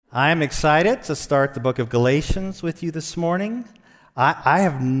I'm excited to start the book of Galatians with you this morning. I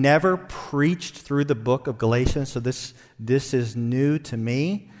have never preached through the book of Galatians, so this is new to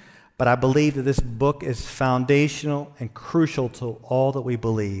me, but I believe that this book is foundational and crucial to all that we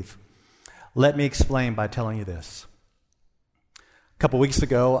believe. Let me explain by telling you this. A couple weeks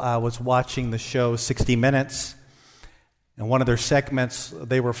ago, I was watching the show 60 Minutes, and one of their segments,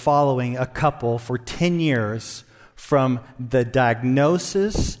 they were following a couple for 10 years from the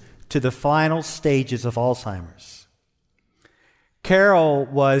diagnosis to the final stages of Alzheimer's. Carol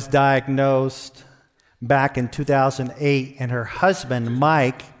was diagnosed back in 2008, and her husband,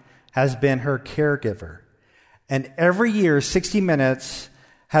 Mike, has been her caregiver. And every year, 60 Minutes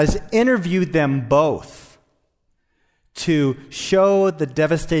has interviewed them both to show the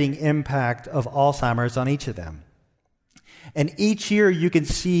devastating impact of Alzheimer's on each of them. And each year you can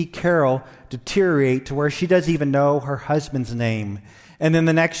see Carol deteriorate to where she doesn't even know her husband's name. And then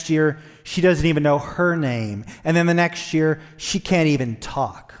the next year, she doesn't even know her name. And then the next year, she can't even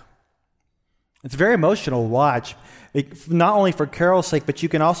talk. It's very emotional to watch, not only for Carol's sake, but you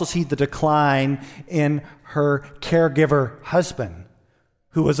can also see the decline in her caregiver husband,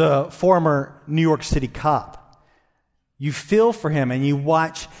 who was a former New York City cop. You feel for him and you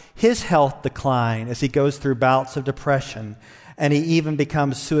watch his health decline as he goes through bouts of depression, and he even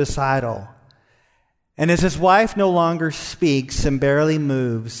becomes suicidal. And as his wife no longer speaks and barely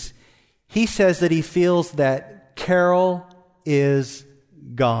moves, he says that he feels that Carol is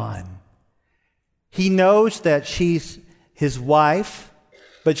gone. He knows that she's his wife,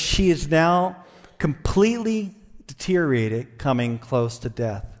 but she is now completely deteriorated, coming close to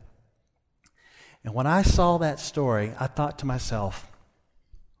death. And when I saw that story, I thought to myself,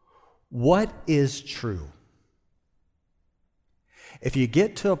 what is true? If you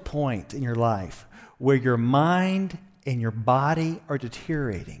get to a point in your life where your mind and your body are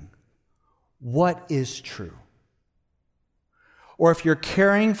deteriorating, what is true? Or if you're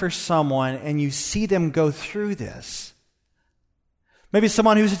caring for someone and you see them go through this, maybe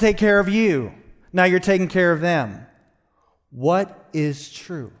someone who's to take care of you, now you're taking care of them. What is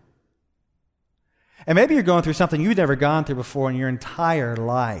true? And maybe you're going through something you've never gone through before in your entire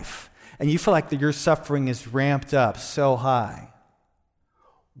life, and you feel like that your suffering is ramped up so high.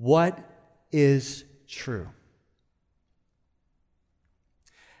 What is true?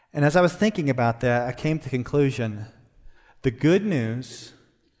 And as I was thinking about that, I came to the conclusion, the good news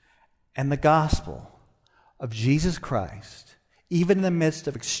and the gospel of Jesus Christ, even in the midst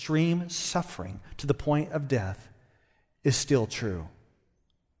of extreme suffering to the point of death, is still true.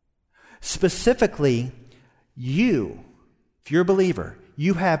 Specifically, you, if you're a believer,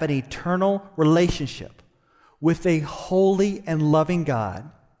 you have an eternal relationship with a holy and loving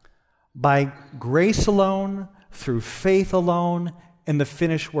God by grace alone, through faith alone, in the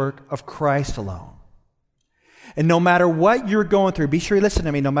finished work of Christ alone. And no matter what you're going through, be sure you listen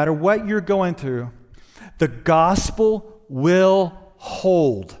to me, no matter what you're going through, the gospel will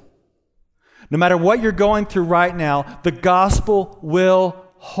hold. No matter what you're going through right now, the gospel will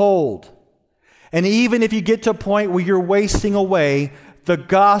hold. And even if you get to a point where you're wasting away, the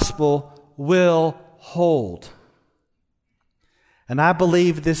gospel will hold. And I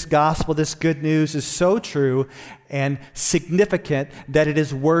believe this gospel, this good news, is so true and significant that it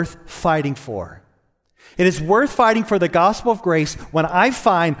is worth fighting for. It is worth fighting for the gospel of grace when I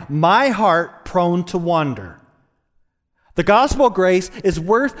find my heart prone to wander. The gospel of grace is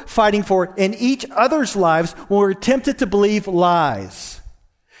worth fighting for in each other's lives when we're tempted to believe lies.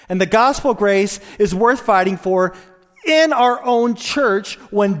 And the gospel of grace is worth fighting for in our own church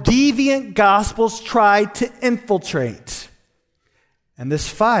when deviant gospels try to infiltrate. And this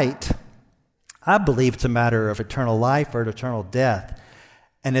fight, I believe it's a matter of eternal life or eternal death.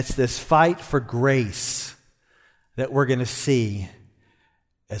 And it's this fight for grace that we're going to see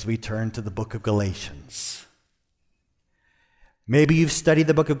as we turn to the book of Galatians. Maybe you've studied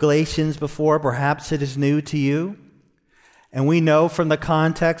the book of Galatians before, perhaps it is new to you. And we know from the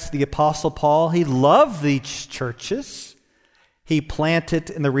context, the Apostle Paul, he loved these churches. He planted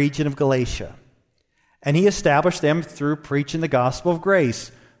in the region of Galatia. And he established them through preaching the gospel of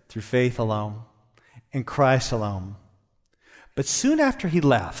grace, through faith alone, in Christ alone. But soon after he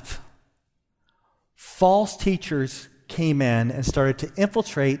left, false teachers came in and started to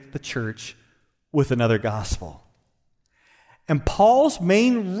infiltrate the church with another gospel. And Paul's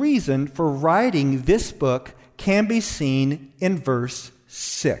main reason for writing this book can be seen in verse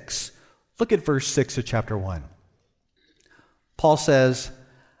 6. Look at verse 6 of chapter 1. Paul says,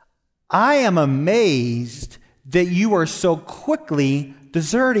 I am amazed that you are so quickly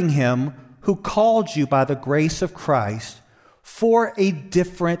deserting him who called you by the grace of Christ for a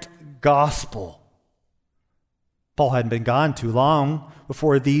different gospel. Paul hadn't been gone too long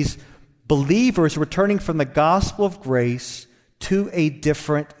before these believers were turning from the gospel of grace to a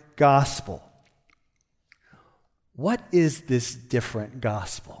different gospel. What is this different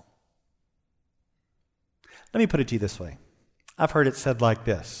gospel? Let me put it to you this way. I've heard it said like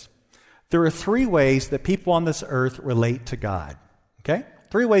this. There are 3 ways that people on this earth relate to God. Okay?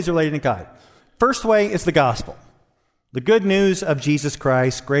 3 ways of relating to God. First way is the gospel. The good news of Jesus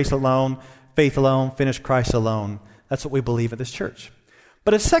Christ, grace alone, faith alone, finished Christ alone. That's what we believe at this church.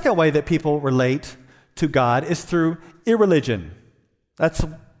 But a second way that people relate to God is through irreligion. That's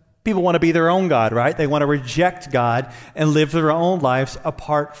people want to be their own God, right? They want to reject God and live their own lives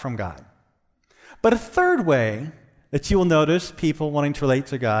apart from God. But a third way that you will notice people wanting to relate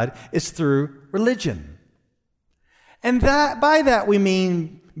to God is through religion. And by that we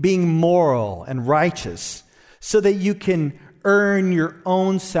mean being moral and righteous so that you can earn your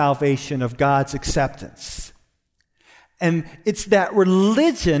own salvation of God's acceptance. And it's that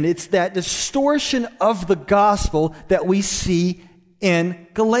religion, it's that distortion of the gospel that we see in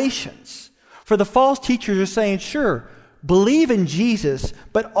Galatians. For the false teachers are saying, sure, believe in Jesus,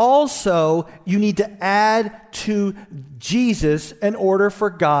 but also you need to add to Jesus in order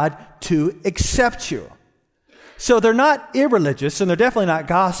for God to accept you. So they're not irreligious, and they're definitely not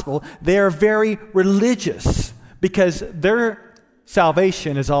gospel. They are very religious because their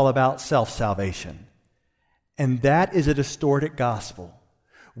salvation is all about self-salvation. And that is a distorted gospel.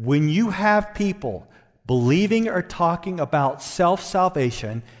 When you have people believing or talking about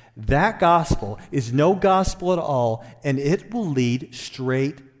self-salvation, that gospel is no gospel at all, and it will lead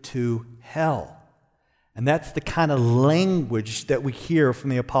straight to hell. And that's the kind of language that we hear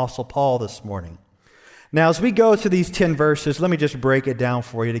from the Apostle Paul this morning. Now, as we go through these 10 verses, let me just break it down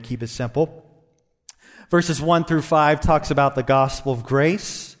for you to keep it simple. Verses 1 through 5 talks about the gospel of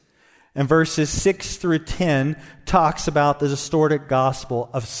grace, and verses 6 through 10 talks about the distorted gospel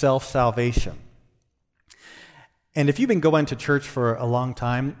of self-salvation. And if you've been going to church for a long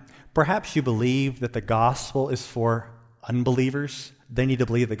time, perhaps you believe that the gospel is for unbelievers. They need to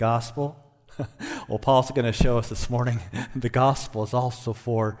believe the gospel. Well, Paul's going to show us this morning the gospel is also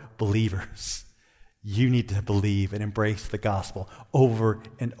for believers. You need to believe and embrace the gospel over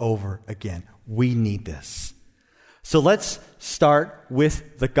and over again. We need this. So let's start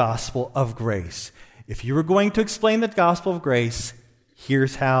with the gospel of grace. If you were going to explain the gospel of grace,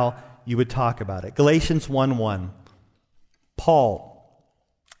 here's how you would talk about it. Galatians 1:1. Paul,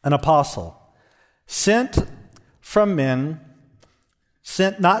 an apostle, not sent from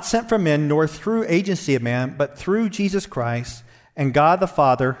men, nor through agency of man, but through Jesus Christ and God the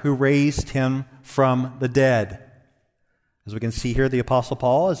Father who raised him from the dead. As we can see here, the Apostle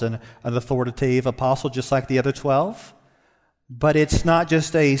Paul is an authoritative apostle just like the other 12. But it's not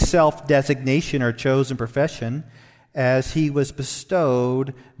just a self-designation or chosen profession, as he was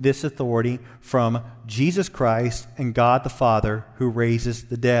bestowed this authority from Jesus Christ and God the Father who raises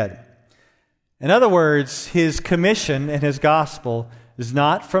the dead. In other words, his commission and his gospel is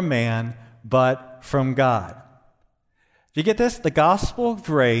not from man, but from God. Do you get this? The gospel of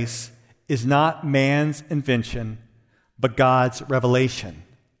grace is not man's invention, but God's revelation.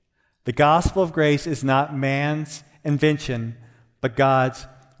 The gospel of grace is not man's invention, but God's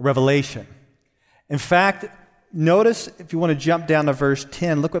revelation. In fact, notice, if you want to jump down to verse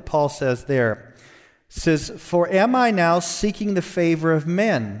 10, look what Paul says there. It says, "For am I now seeking the favor of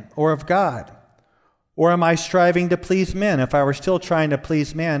men or of God? Or am I striving to please men? If I were still trying to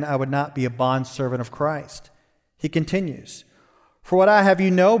please men, I would not be a bondservant of Christ." He continues, "For what I have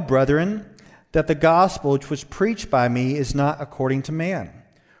you know, brethren, that the gospel which was preached by me is not according to man.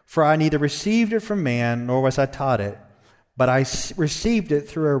 For I neither received it from man, nor was I taught it, but I received it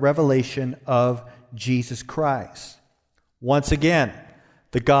through a revelation of Jesus Christ." Once again,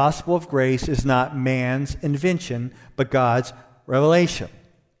 the gospel of grace is not man's invention, but God's revelation.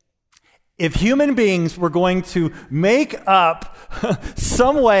 If human beings were going to make up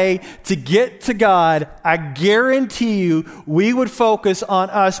some way to get to God, I guarantee you we would focus on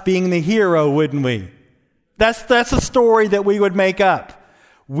us being the hero, wouldn't we? That's a story that we would make up.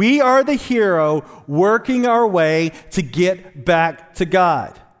 We are the hero working our way to get back to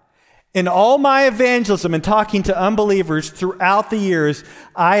God. In all my evangelism and talking to unbelievers throughout the years,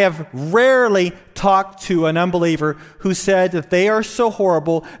 I have rarely talked to an unbeliever who said that they are so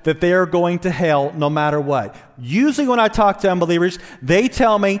horrible that they are going to hell no matter what. Usually when I talk to unbelievers, they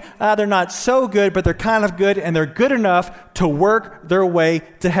tell me they're not so good, but they're kind of good, and they're good enough to work their way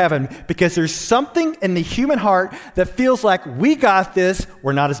to heaven. Because there's something in the human heart that feels like we got this,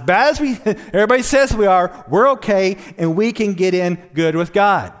 we're not as bad as everybody says we are, we're okay, and we can get in good with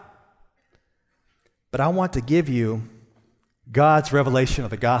God. But I want to give you God's revelation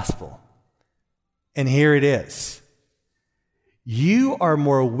of the gospel. And here it is. You are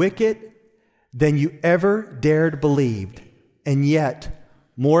more wicked than you ever dared believe, and yet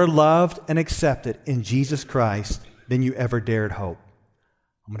more loved and accepted in Jesus Christ than you ever dared hope.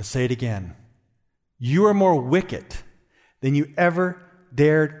 I'm going to say it again. You are more wicked than you ever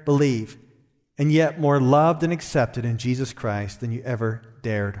dared believe, and yet more loved and accepted in Jesus Christ than you ever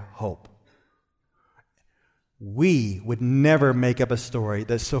dared hope. We would never make up a story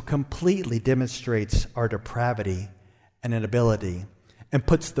that so completely demonstrates our depravity and inability and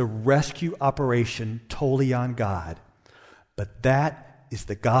puts the rescue operation totally on God. But that is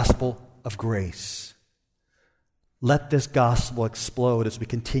the gospel of grace. Let this gospel explode as we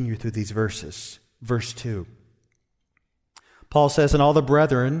continue through these verses. Verse 2. Paul says, "And all the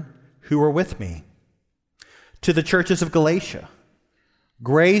brethren who were with me, to the churches of Galatia,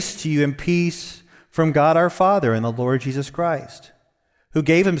 grace to you and peace from God our Father and the Lord Jesus Christ, who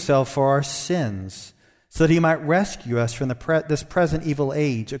gave himself for our sins, so that he might rescue us from this present evil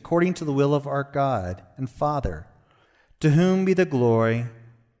age, according to the will of our God and Father, to whom be the glory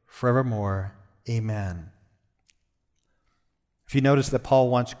forevermore. Amen." If you notice that Paul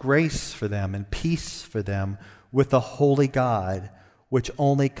wants grace for them and peace for them with the holy God, which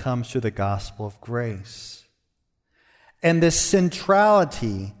only comes through the gospel of grace. And this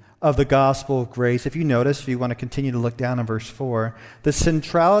centrality of the gospel of grace, if you notice, if you want to continue to look down in verse 4, the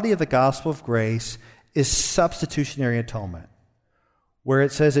centrality of the gospel of grace is substitutionary atonement, where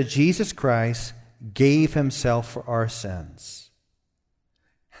it says that Jesus Christ gave himself for our sins.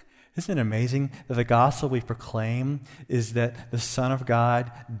 Isn't it amazing that the gospel we proclaim is that the Son of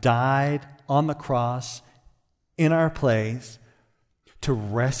God died on the cross in our place to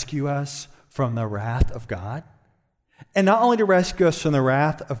rescue us from the wrath of God? And not only to rescue us from the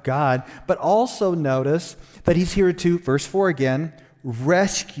wrath of God, but also notice that he's here to, verse 4 again,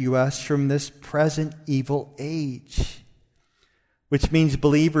 rescue us from this present evil age. Which means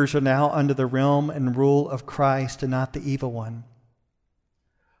believers are now under the realm and rule of Christ and not the evil one.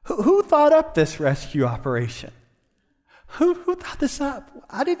 Who thought up this rescue operation? Who thought this up?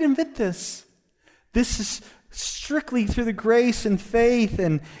 I didn't invent this. This is strictly through the grace and faith,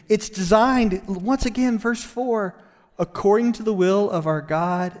 and it's designed, once again, verse 4, according to the will of our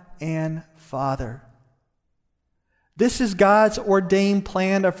God and Father. This is God's ordained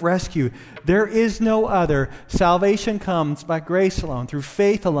plan of rescue. There is no other. Salvation comes by grace alone, through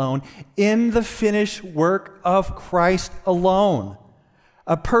faith alone, in the finished work of Christ alone.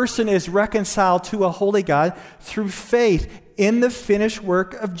 A person is reconciled to a holy God through faith in the finished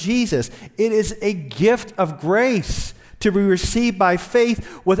work of Jesus. It is a gift of grace to be received by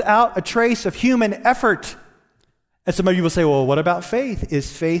faith without a trace of human effort. And some of you will say, well, what about faith?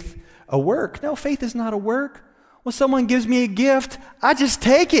 Is faith a work? No, faith is not a work. When someone gives me a gift, I just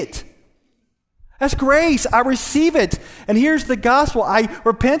take it. That's grace. I receive it. And here's the gospel. I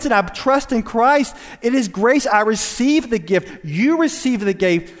repent and I trust in Christ. It is grace. I receive the gift. You receive the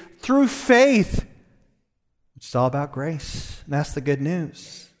gift through faith. It's all about grace. And that's the good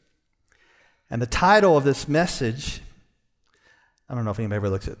news. And the title of this message, I don't know if anybody ever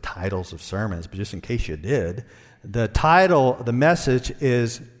looks at titles of sermons, but just in case you did, the title of the message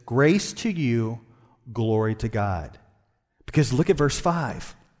is Grace to You, Glory to God. Because look at verse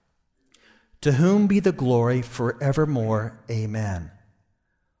 5. To whom be the glory forevermore. Amen.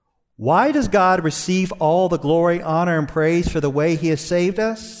 Why does God receive all the glory, honor, and praise for the way he has saved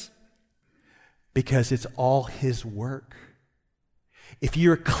us? Because it's all his work. If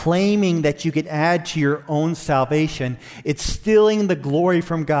you're claiming that you can add to your own salvation, it's stealing the glory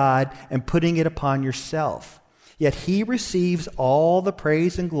from God and putting it upon yourself. Yet he receives all the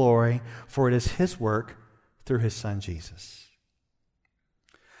praise and glory, for it is his work through his Son Jesus.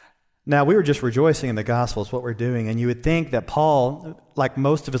 Now, we were just rejoicing in the gospel is what we're doing, and you would think that Paul, like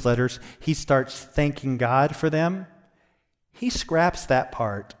most of his letters, he starts thanking God for them. He scraps that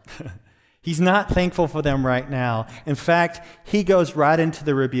part. He's not thankful for them right now. In fact, he goes right into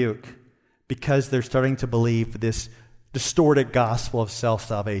the rebuke because they're starting to believe this distorted gospel of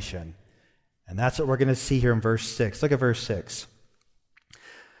self-salvation. And that's what we're going to see here in verse 6. Look at verse 6.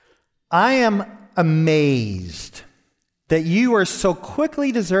 I am amazed that you are so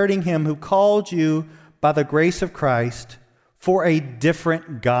quickly deserting him who called you by the grace of Christ for a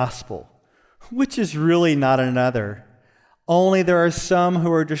different gospel, which is really not another. Only there are some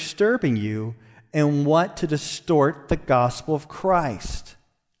who are disturbing you and want to distort the gospel of Christ.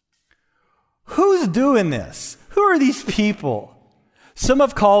 Who's doing this? Who are these people? Some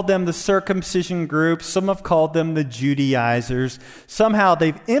have called them the circumcision group. Some have called them the Judaizers. Somehow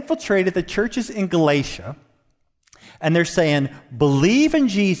they've infiltrated the churches in Galatia, and they're saying, believe in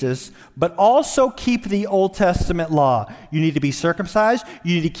Jesus, but also keep the Old Testament law. You need to be circumcised,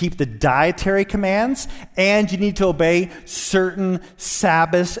 you need to keep the dietary commands, and you need to obey certain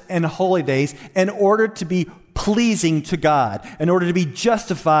Sabbaths and holy days in order to be pleasing to God, in order to be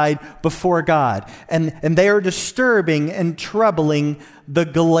justified before God. And they are disturbing and troubling the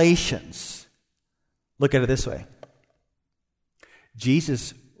Galatians. Look at it this way.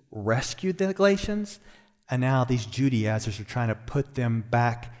 Jesus rescued the Galatians, and now these Judaizers are trying to put them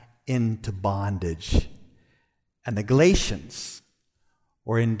back into bondage. And the Galatians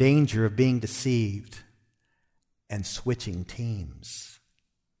were in danger of being deceived and switching teams.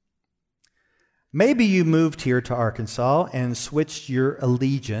 Maybe you moved here to Arkansas and switched your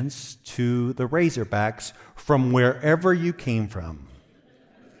allegiance to the Razorbacks from wherever you came from.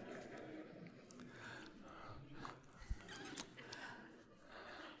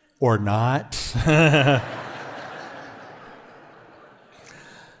 Or not.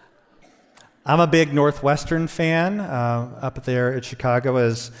 I'm a big Northwestern fan up there at Chicago,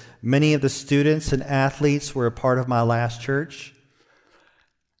 as many of the students and athletes were a part of my last church.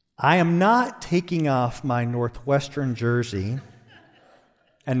 I am not taking off my Northwestern jersey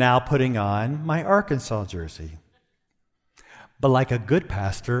and now putting on my Arkansas jersey. But like a good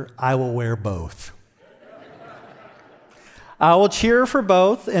pastor, I will wear both. I will cheer for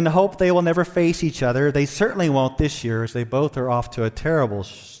both and hope they will never face each other. They certainly won't this year, as they both are off to a terrible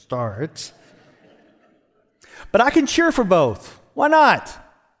start. But I can cheer for both. Why not?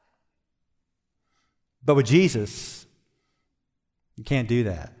 But with Jesus, you can't do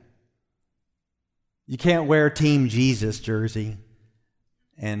that. You can't wear Team Jesus jersey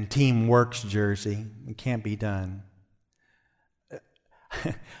and Team Works jersey. It can't be done.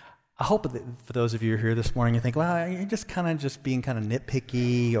 I hope that for those of you who are here this morning, you think, well, you're just kind of being kind of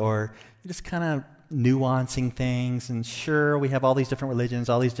nitpicky, or you're just kind of nuancing things. And sure, we have all these different religions,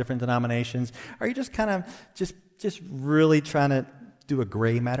 all these different denominations. Are you just kind of just really trying to do a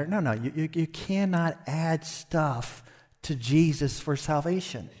gray matter? No, you cannot add stuff to Jesus for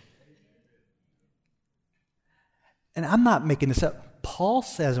salvation. And I'm not making this up. Paul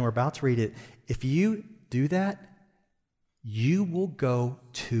says, and we're about to read it, if you do that, you will go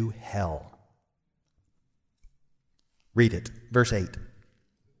to hell. Read it, verse 8.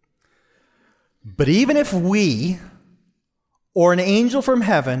 But even if we, or an angel from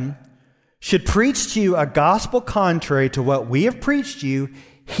heaven, should preach to you a gospel contrary to what we have preached to you,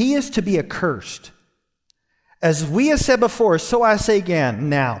 he is to be accursed. As we have said before, so I say again,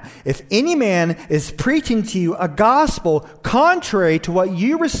 now, if any man is preaching to you a gospel contrary to what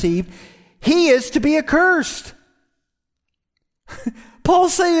you received, he is to be accursed.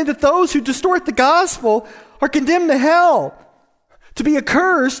 Paul's saying that those who distort the gospel are condemned to hell. To be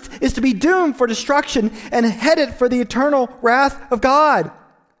accursed is to be doomed for destruction and headed for the eternal wrath of God.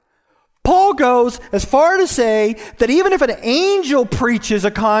 Paul goes as far to say that even if an angel preaches a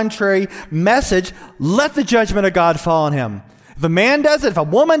contrary message, let the judgment of God fall on him. If a man does it, if a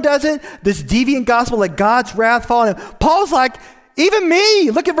woman does it, this deviant gospel, let God's wrath fall on him. Paul's like, even me,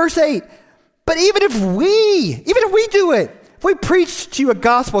 look at verse 8. But even if we do it, if we preach to you a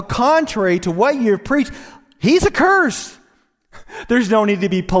gospel contrary to what you have preached, he's accursed. There's no need to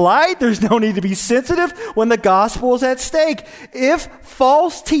be polite. There's no need to be sensitive when the gospel is at stake. If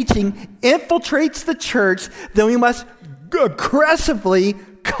false teaching infiltrates the church, then we must aggressively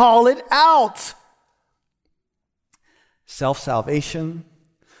call it out. Self-salvation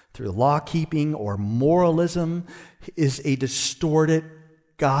through law-keeping or moralism is a distorted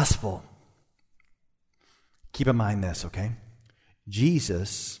gospel. Keep in mind this, okay?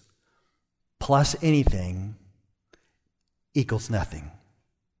 Jesus plus anything equals nothing.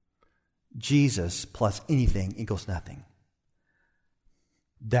 Jesus plus anything equals nothing.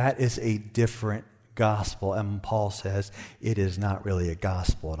 That is a different gospel, and Paul says it is not really a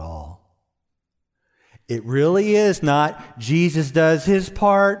gospel at all. It really is not Jesus does his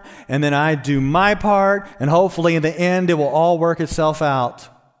part, and then I do my part, and hopefully in the end it will all work itself out.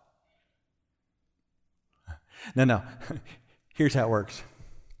 No. Here's how it works.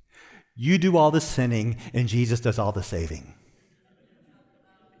 You do all the sinning, and Jesus does all the saving.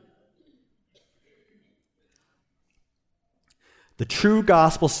 The true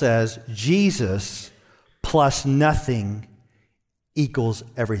gospel says Jesus plus nothing equals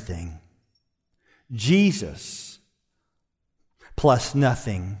everything. Jesus plus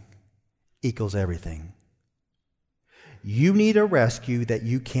nothing equals everything. You need a rescue that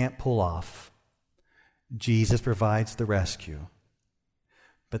you can't pull off. Jesus provides the rescue.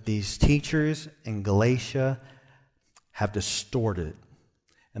 But these teachers in Galatia have distorted it,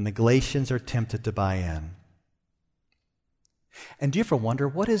 and the Galatians are tempted to buy in. And do you ever wonder,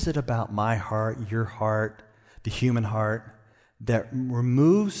 what is it about my heart, your heart, the human heart, that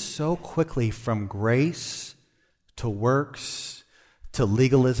removes so quickly from grace to works to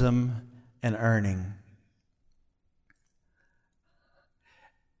legalism and earning?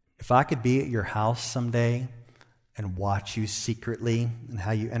 If I could be at your house someday and watch you secretly and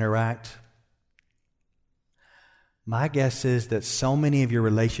how you interact, my guess is that so many of your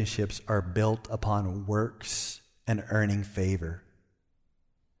relationships are built upon works and earning favor.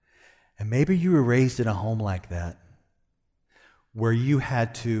 And maybe you were raised in a home like that, where you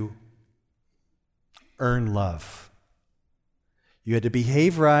had to earn love. You had to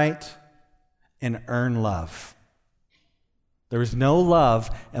behave right and earn love. There was no love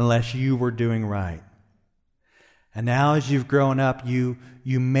unless you were doing right. And now as you've grown up, you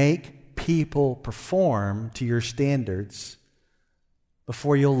make people perform to your standards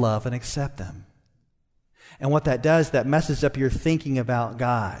before you'll love and accept them. And what that does, that messes up your thinking about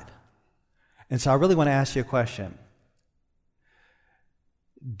God. And so I really want to ask you a question.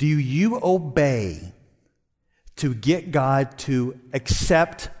 Do you obey to get God to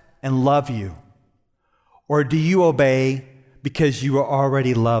accept and love you? Or do you obey because you are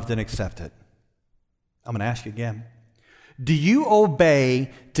already loved and accepted? I'm going to ask you again. Do you obey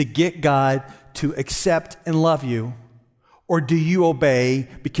to get God to accept and love you? Or do you obey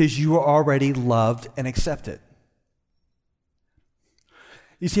because you are already loved and accepted?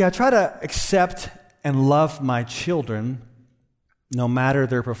 You see, I try to accept and love my children no matter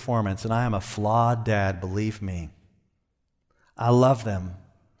their performance. And I am a flawed dad, believe me. I love them.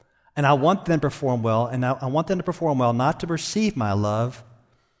 And I want them to perform well. And I want them to perform well not to receive my love,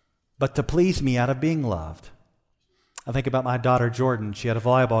 but to please me out of being loved. I think about my daughter, Jordan. She had a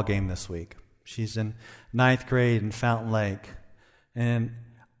volleyball game this week. She's in 9th grade in Fountain Lake. And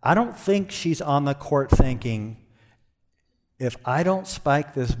I don't think she's on the court thinking, if I don't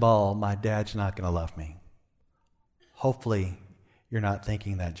spike this ball, my dad's not going to love me. Hopefully, you're not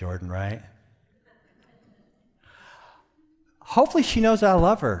thinking that, Jordan, right? Hopefully, she knows I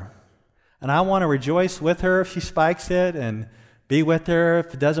love her. And I want to rejoice with her if she spikes it and be with her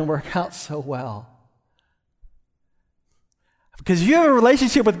if it doesn't work out so well. Because if you have a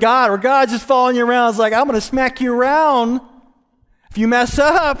relationship with God where God's just following you around, it's like, I'm going to smack you around if you mess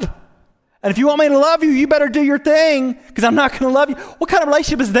up. And if you want me to love you, you better do your thing because I'm not going to love you. What kind of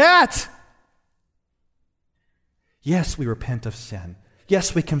relationship is that? Yes, we repent of sin.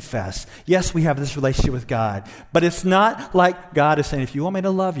 Yes, we confess. Yes, we have this relationship with God. But it's not like God is saying, if you want me to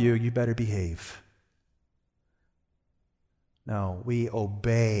love you, you better behave. No, we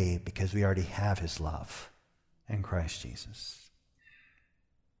obey because we already have his love in Christ Jesus.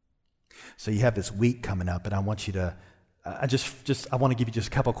 So you have this week coming up, and I want you to I want to give you just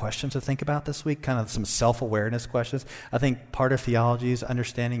a couple questions to think about this week, kind of some self-awareness questions. I think part of theology is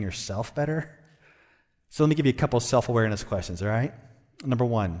understanding yourself better. So let me give you a couple of self-awareness questions, all right? Number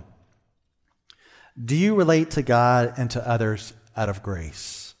 1, do you relate to God and to others out of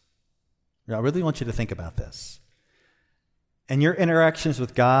grace? I really want you to think about this. In your interactions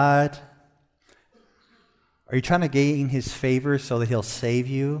with God, are you trying to gain his favor so that he'll save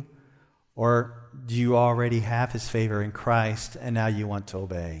you? Or do you already have his favor in Christ and now you want to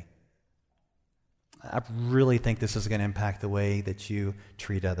obey? I really think this is going to impact the way that you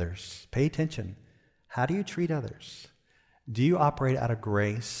treat others. Pay attention. How do you treat others? Do you operate out of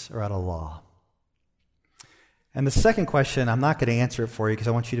grace or out of law? And the second question, I'm not going to answer it for you because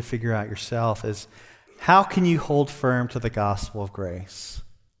I want you to figure out yourself, is how can you hold firm to the gospel of grace?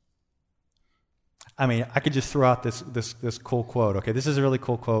 I mean, I could just throw out this cool quote. Okay, this is a really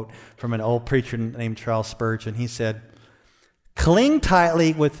cool quote from an old preacher named Charles Spurgeon. He said, "Cling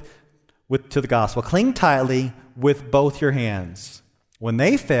tightly to the gospel. Cling tightly with both your hands. When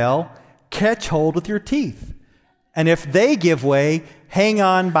they fail, catch hold with your teeth. And if they give way, hang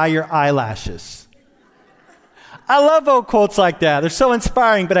on by your eyelashes." I love old quotes like that. They're so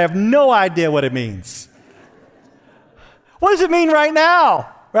inspiring, but I have no idea what it means. What does it mean right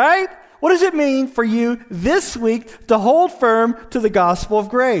now, right? What does it mean for you this week to hold firm to the gospel of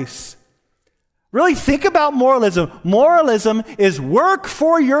grace? Really think about moralism. Moralism is work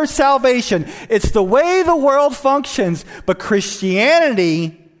for your salvation. It's the way the world functions. But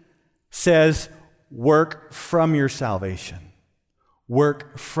Christianity says work from your salvation.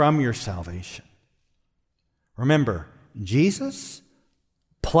 Work from your salvation. Remember, Jesus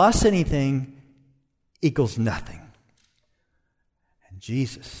plus anything equals nothing. And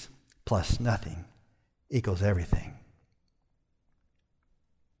Jesus plus nothing equals everything.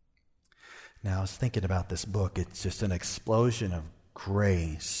 Now, I was thinking about this book. It's just an explosion of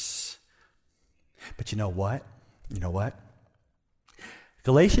grace. But you know what? You know what?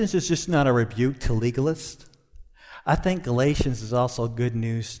 Galatians is just not a rebuke to legalists. I think Galatians is also good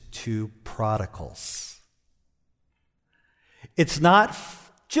news to prodigals. It's not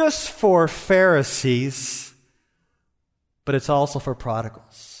just for Pharisees, but it's also for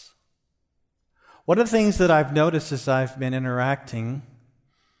prodigals. One of the things that I've noticed as I've been interacting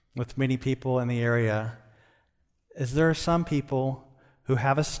with many people in the area is there are some people who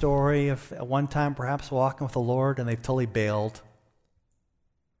have a story of at one time perhaps walking with the Lord and they've totally bailed.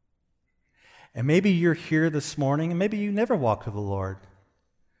 And maybe you're here this morning and maybe you never walked with the Lord.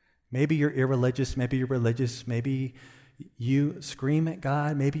 Maybe you're irreligious, maybe you're religious, maybe you scream at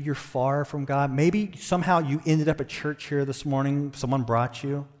God, maybe you're far from God, maybe somehow you ended up at church here this morning, someone brought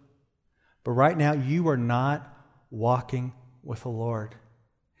you. But right now you are not walking with the Lord.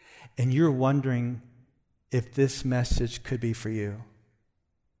 And you're wondering if this message could be for you.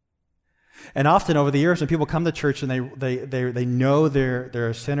 And often over the years, when people come to church and they know they're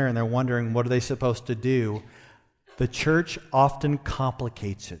a sinner and they're wondering what are they supposed to do, the church often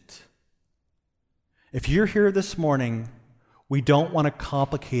complicates it. If you're here this morning, we don't want to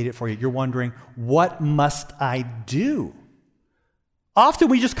complicate it for you. You're wondering, what must I do? Often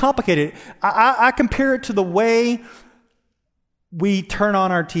we just complicate it. I compare it to the way we turn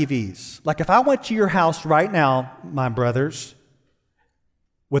on our TVs. Like if I went to your house right now, my brothers,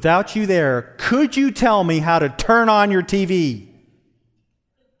 without you there, could you tell me how to turn on your TV?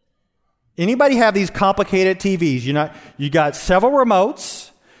 Anybody have these complicated TVs? You got several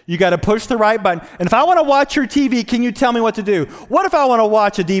remotes. You got to push the right button. And if I want to watch your TV, can you tell me what to do? What if I want to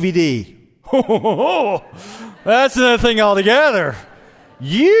watch a DVD? That's another thing altogether.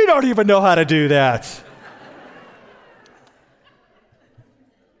 You don't even know how to do that.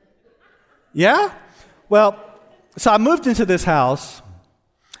 Yeah? Well, so I moved into this house,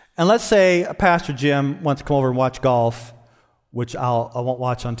 and let's say Pastor Jim wants to come over and watch golf, which I won't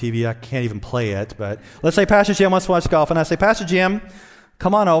watch on TV. I can't even play it. But let's say Pastor Jim wants to watch golf, and I say, Pastor Jim,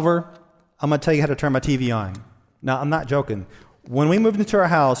 come on over. I'm going to tell you how to turn my TV on. Now, I'm not joking. When we moved into our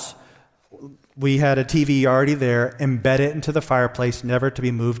house, we had a TV already there, embedded into the fireplace, never to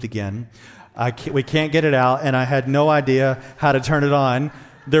be moved again. We can't get it out, and I had no idea how to turn it on.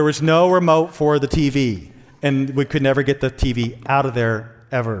 There was no remote for the TV, and we could never get the TV out of there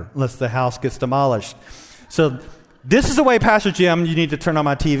ever unless the house gets demolished. So this is the way, Pastor Jim, you need to turn on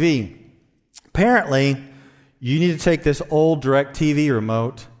my TV. Apparently, you need to take this old DirecTV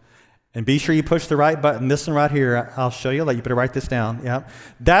remote and be sure you push the right button. This one right here, I'll show you. You better write this down. Yeah,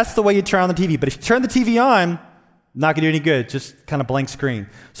 that's the way you turn on the TV. But if you turn the TV on, not going to do any good. Just kind of blank screen.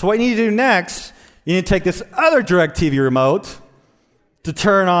 So what you need to do next, you need to take this other DirecTV remote to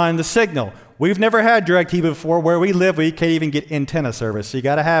turn on the signal. We've never had DirecTV before. Where we live, we can't even get antenna service. So you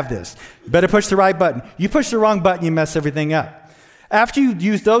got to have this. You better push the right button. You push the wrong button, you mess everything up. After you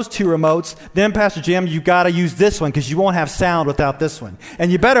use those two remotes, then Pastor Jim, you got to use this one because you won't have sound without this one.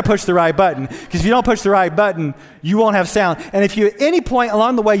 And you better push the right button because if you don't push the right button, you won't have sound. And if you at any point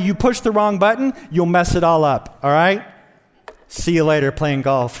along the way you push the wrong button, you'll mess it all up. All right? See you later playing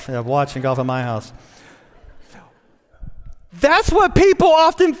golf, watching golf at my house. That's what people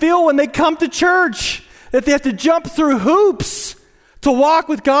often feel when they come to church, that they have to jump through hoops to walk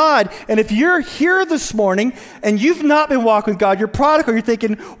with God. And if you're here this morning and you've not been walking with God, you're prodigal, you're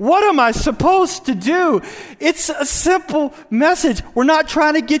thinking, what am I supposed to do? It's a simple message. We're not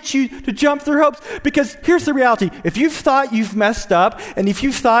trying to get you to jump through hoops, because here's the reality. If you've thought you've messed up and if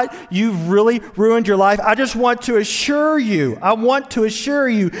you've thought you've really ruined your life, I want to assure you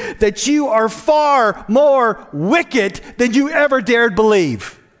that you are far more wicked than you ever dared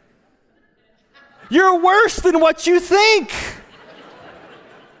believe. You're worse than what you think.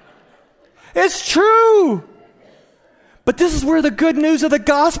 It's true. But this is where the good news of the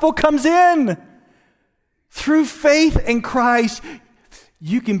gospel comes in. Through faith in Christ,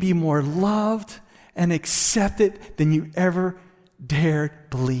 you can be more loved and accepted than you ever dared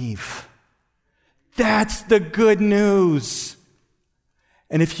believe. That's the good news.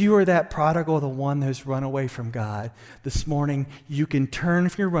 And if you are that prodigal, the one who's run away from God, this morning you can turn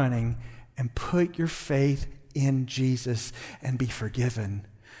from your running and put your faith in Jesus and be forgiven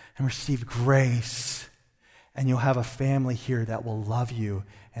and receive grace. And you'll have a family here that will love you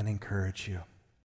and encourage you.